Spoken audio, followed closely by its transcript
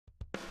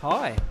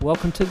Hi,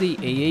 welcome to the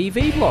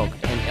EEVblog,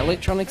 an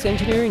electronics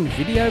engineering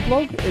video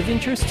blog of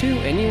interest to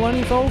anyone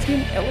involved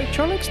in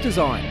electronics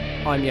design.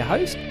 I'm your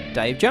host,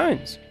 Dave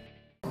Jones.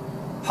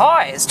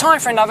 Hi, it's time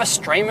for another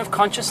stream of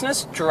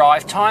consciousness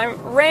drive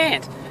time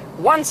rant.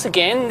 Once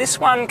again, this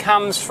one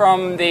comes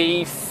from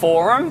the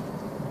forum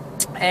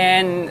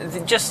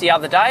and just the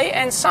other day,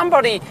 and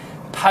somebody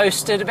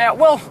posted about,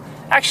 well,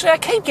 actually I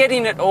keep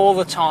getting it all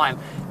the time.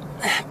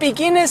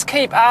 Beginners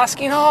keep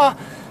asking,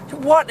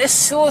 what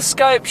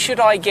oscilloscope should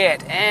I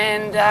get?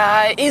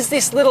 And is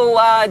this little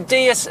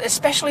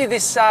especially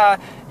this,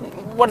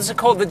 what is it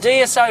called, the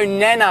DSO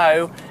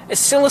Nano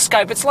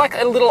oscilloscope? It's like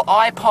a little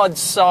iPod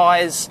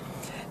size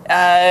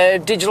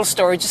digital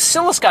storage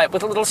oscilloscope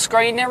with a little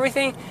screen and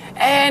everything,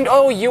 and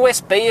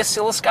USB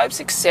oscilloscopes,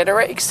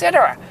 etc.,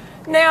 etc.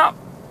 Now,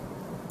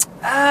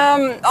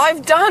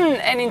 I've done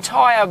an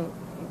entire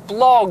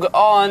blog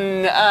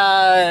on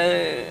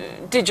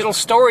digital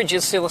storage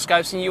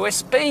oscilloscopes and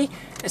USB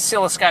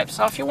oscilloscopes,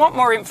 so if you want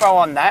more info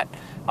on that,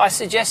 I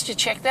suggest you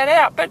check that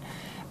out. But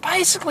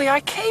basically I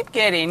keep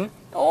getting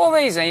all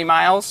these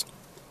emails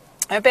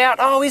about,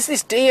 is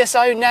this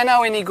DSO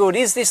Nano any good?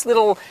 Is this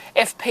little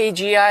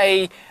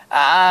FPGA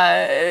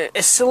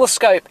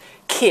oscilloscope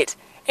kit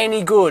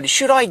any good?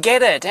 Should I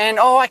get it? And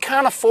I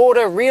can't afford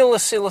a real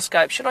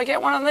oscilloscope. Should I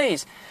get one of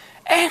these?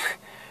 And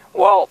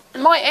well,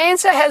 my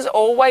answer has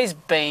always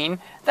been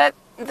that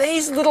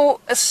these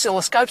little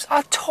oscilloscopes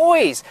are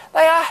toys.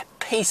 They are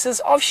pieces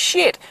of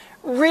shit.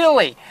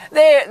 Really.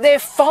 They're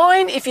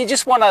fine if you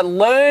just want to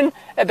learn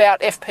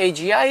about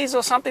FPGAs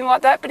or something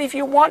like that, but if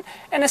you want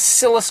an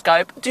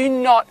oscilloscope, do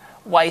not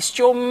waste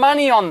your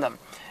money on them.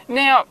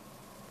 Now,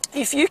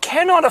 if you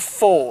cannot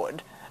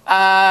afford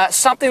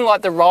something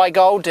like the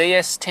Rygold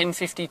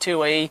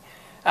DS1052E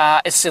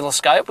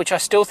oscilloscope, which I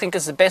still think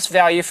is the best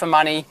value for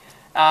money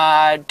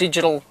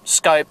digital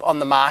scope on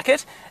the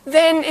market,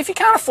 then if you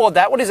can't afford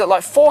that, what is it,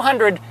 like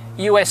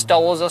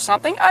 $400 or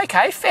something?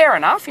 Okay, fair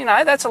enough,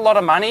 that's a lot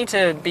of money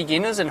to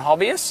beginners and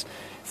hobbyists.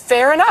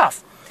 Fair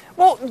enough.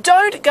 Well,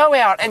 don't go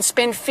out and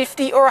spend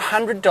 $50 or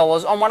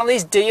 $100 on one of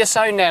these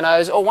DSO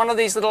Nanos or one of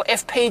these little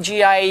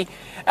FPGA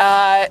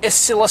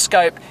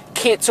oscilloscope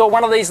kits or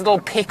one of these little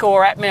PIC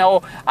or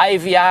Atmel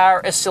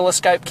AVR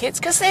oscilloscope kits,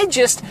 because they're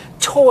just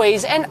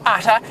toys and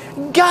utter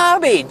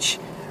garbage,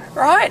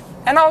 right?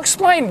 And I'll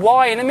explain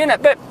why in a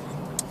minute, but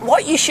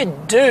what you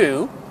should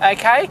do,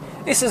 okay,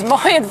 this is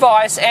my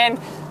advice, and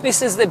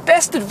this is the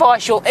best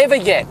advice you'll ever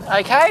get,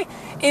 okay,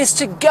 is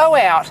to go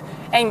out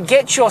and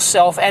get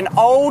yourself an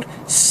old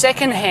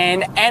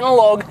second-hand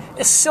analog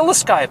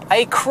oscilloscope,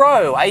 a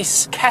Crow, a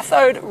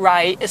cathode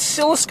ray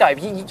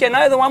oscilloscope. You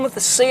know, the one with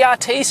the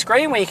CRT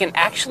screen where you can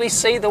actually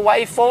see the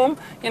waveform,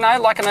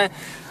 like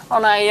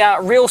on a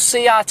real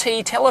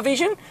CRT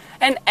television?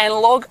 An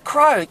analog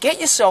Crow.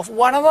 Get yourself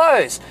one of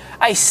those.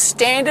 A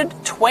standard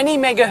 20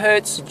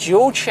 megahertz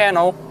dual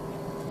channel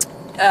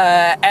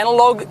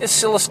analog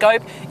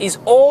oscilloscope is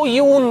all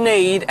you will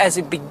need as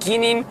a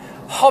beginning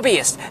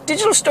hobbyist.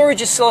 Digital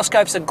storage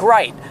oscilloscopes are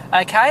great,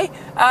 okay?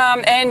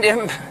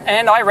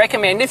 And I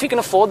recommend, if you can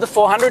afford the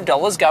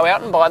 $400, go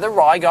out and buy the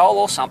Rygold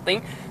or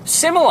something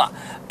similar.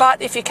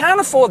 But if you can't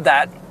afford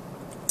that,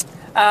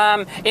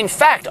 in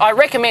fact, I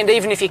recommend,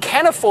 even if you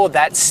can afford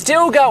that,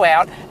 still go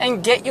out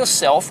and get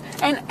yourself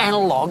an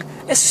analog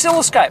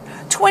oscilloscope.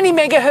 20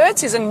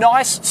 megahertz is a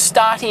nice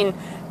starting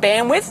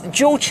bandwidth.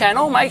 Dual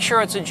channel, make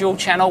sure it's a dual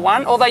channel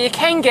one, although you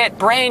can get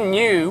brand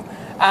new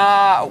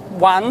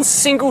ones,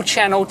 single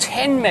channel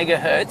 10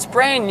 megahertz,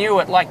 brand new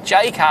at like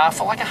JCar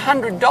for like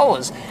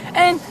 $100.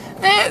 And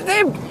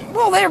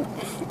they're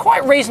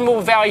quite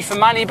reasonable value for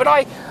money, but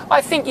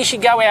I think you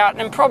should go out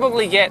and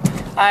probably get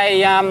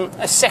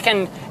a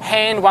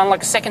second-hand one,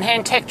 like a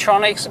second-hand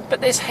Tektronix,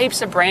 but there's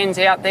heaps of brands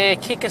out there,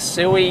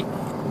 Kikasui,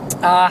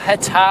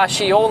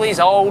 Hitachi, all these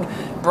old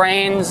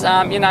brands,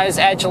 there's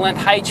Agilent,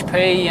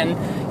 HP, and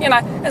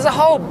there's a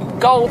whole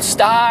Gold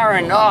Star,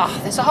 and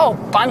there's a whole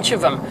bunch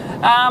of them.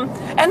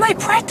 And they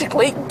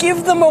practically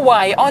give them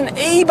away on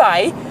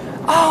eBay.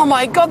 Oh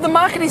my God, the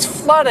market is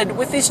flooded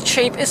with these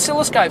cheap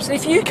oscilloscopes. And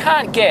if you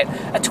can't get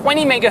a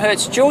 20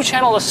 megahertz dual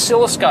channel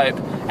oscilloscope,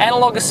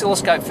 analog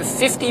oscilloscope for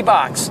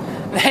 $50,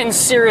 then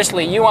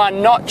seriously, you are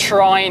not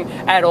trying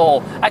at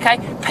all, okay?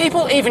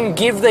 People even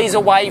give these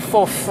away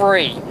for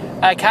free,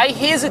 okay?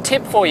 Here's a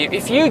tip for you.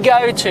 If you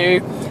go to,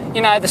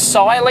 the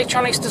Sci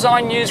Electronics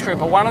Design News Group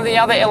or one of the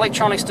other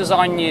electronics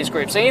design news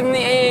groups, even the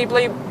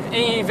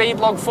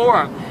EEVblog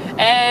forum,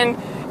 and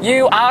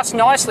you ask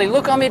nicely,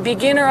 look, I'm a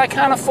beginner, I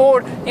can't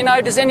afford,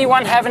 does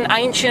anyone have an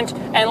ancient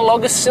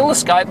analog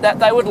oscilloscope that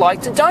they would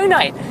like to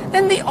donate?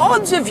 Then the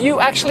odds of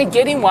you actually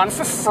getting one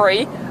for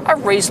free are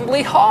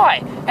reasonably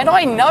high. And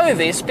I know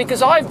this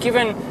because I've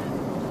given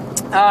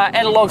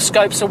analog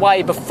scopes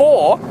away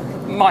before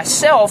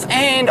myself,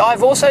 and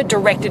I've also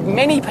directed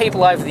many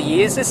people over the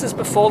years, this is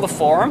before the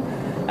forum,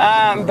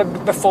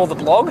 before the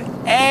blog,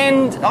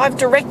 and I've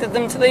directed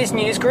them to these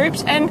news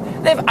groups, and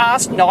they've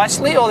asked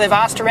nicely, or they've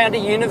asked around a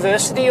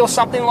university or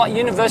something like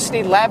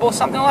University Lab or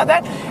something like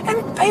that,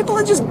 and people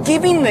are just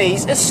giving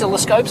these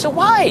oscilloscopes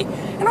away.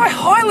 And I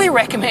highly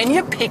recommend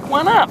you pick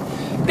one up,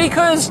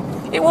 because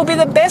it will be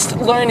the best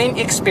learning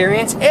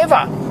experience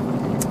ever.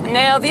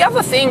 Now, the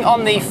other thing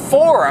on the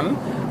forum,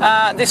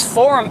 this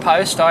forum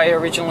post I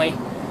originally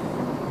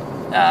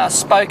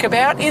spoke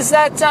about, is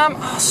that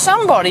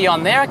somebody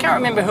on there, I can't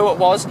remember who it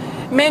was,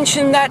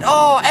 mentioned that,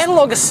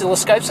 analog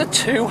oscilloscopes are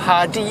too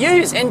hard to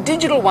use and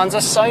digital ones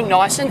are so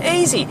nice and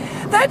easy.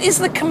 That is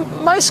the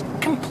most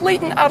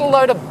complete and utter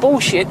load of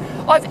bullshit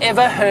I've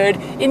ever heard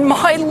in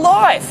my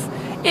life.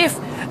 If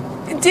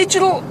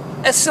digital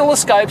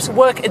oscilloscopes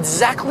work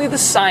exactly the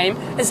same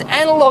as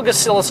analog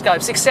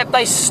oscilloscopes, except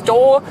they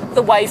store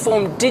the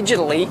waveform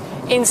digitally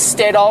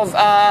instead of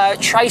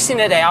tracing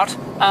it out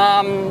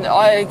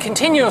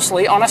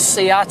continuously on a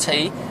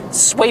CRT,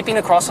 sweeping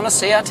across on a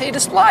CRT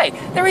display.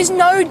 There is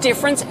no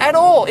difference at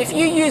all. If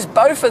you use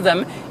both of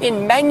them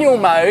in manual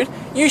mode,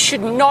 you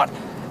should not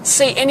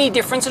see any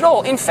difference at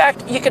all. In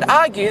fact, you could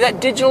argue that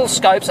digital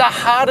scopes are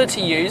harder to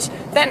use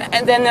than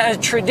a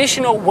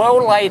traditional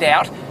well laid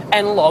out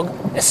analog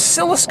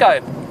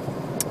oscilloscope.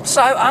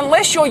 So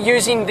unless you're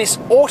using this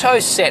auto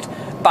set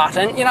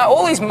button, you know,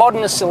 all these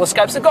modern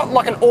oscilloscopes, they've got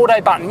like an auto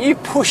button. You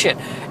push it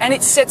and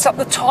it sets up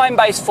the time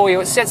base for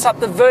you, it sets up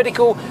the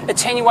vertical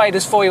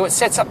attenuators for you, it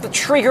sets up the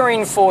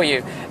triggering for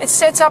you, it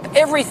sets up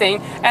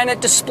everything, and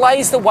it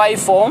displays the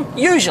waveform.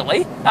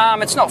 Usually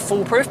it's not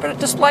foolproof, but it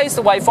displays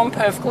the waveform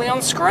perfectly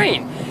on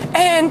screen.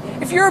 And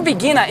if you're a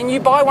beginner and you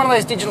buy one of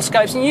those digital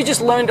scopes and you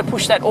just learn to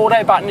push that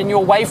auto button and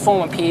your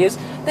waveform appears,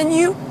 then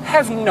you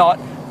have not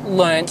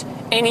learnt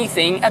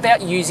anything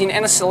about using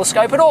an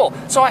oscilloscope at all.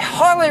 So I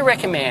highly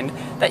recommend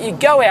that you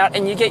go out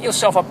and you get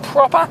yourself a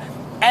proper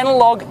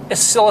analog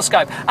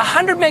oscilloscope.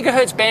 100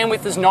 megahertz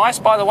bandwidth is nice,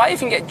 by the way.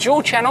 If you can get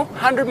dual channel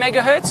 100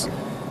 megahertz,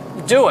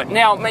 do it.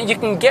 Now, you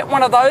can get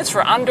one of those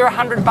for under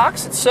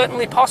 $100. It's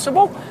certainly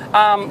possible.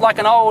 Like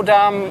an old,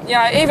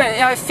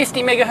 even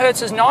 50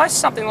 megahertz is nice,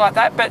 something like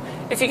that. But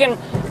if you can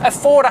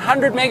afford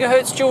 100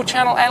 megahertz dual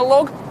channel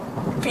analog,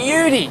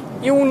 beauty.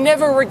 You will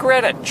never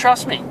regret it,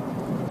 trust me.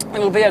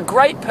 It'll be a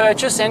great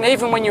purchase, and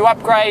even when you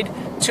upgrade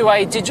to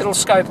a digital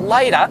scope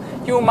later,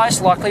 you will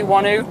most likely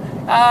want to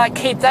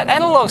keep that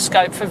analog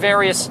scope for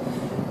various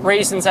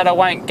reasons that I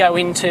won't go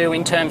into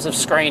in terms of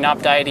screen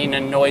updating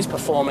and noise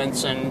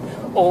performance and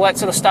all that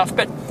sort of stuff.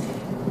 But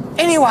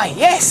anyway,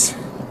 yes,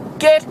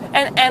 get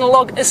an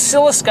analog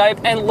oscilloscope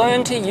and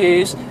learn to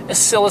use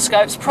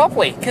oscilloscopes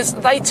properly, because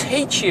they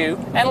teach you,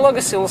 analog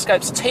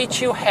oscilloscopes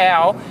teach you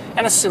how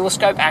an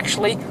oscilloscope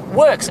actually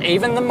works.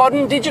 Even the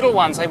modern digital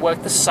ones, they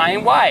work the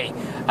same way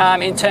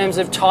in terms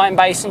of time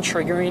base and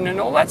triggering and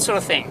all that sort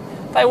of thing.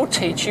 They will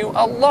teach you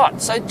a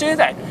lot, so do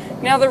that.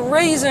 Now, the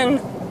reason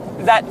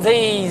that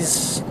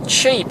these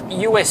cheap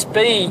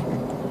USB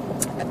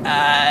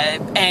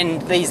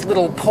and these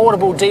little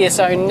portable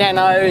DSO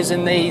nanos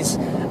and these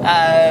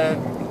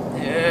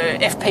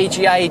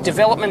FPGA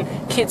development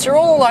kits are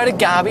all a load of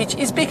garbage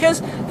is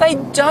because they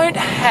don't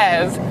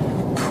have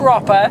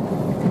proper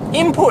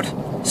input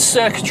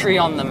circuitry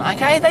on them,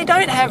 okay? They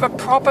don't have a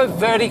proper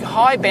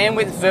high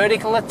bandwidth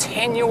vertical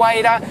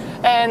attenuator,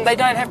 and they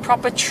don't have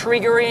proper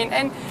triggering,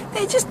 and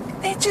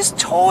they're just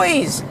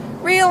toys,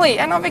 really.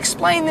 And I've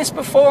explained this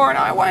before,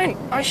 and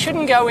I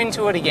shouldn't go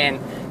into it again,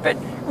 but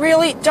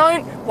really,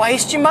 don't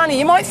waste your money.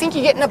 You might think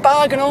you're getting a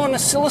bargain on an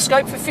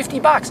oscilloscope for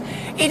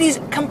 $50. It is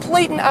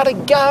complete and utter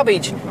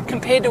garbage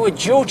compared to a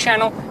dual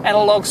channel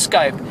analog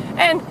scope.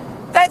 And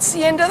that's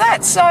the end of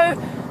that. So,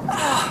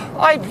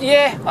 I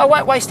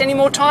won't waste any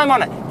more time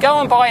on it. Go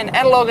and buy an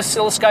analog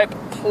oscilloscope,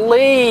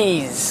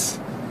 please.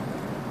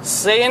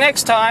 See you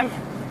next time.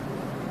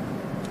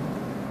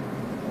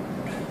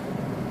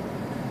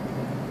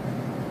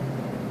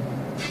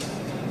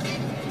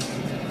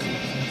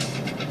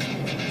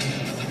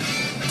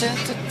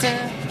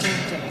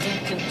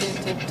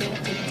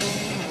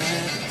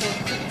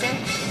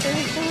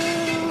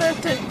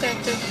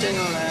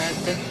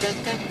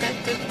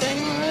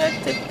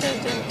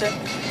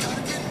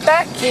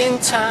 Back in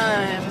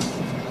time.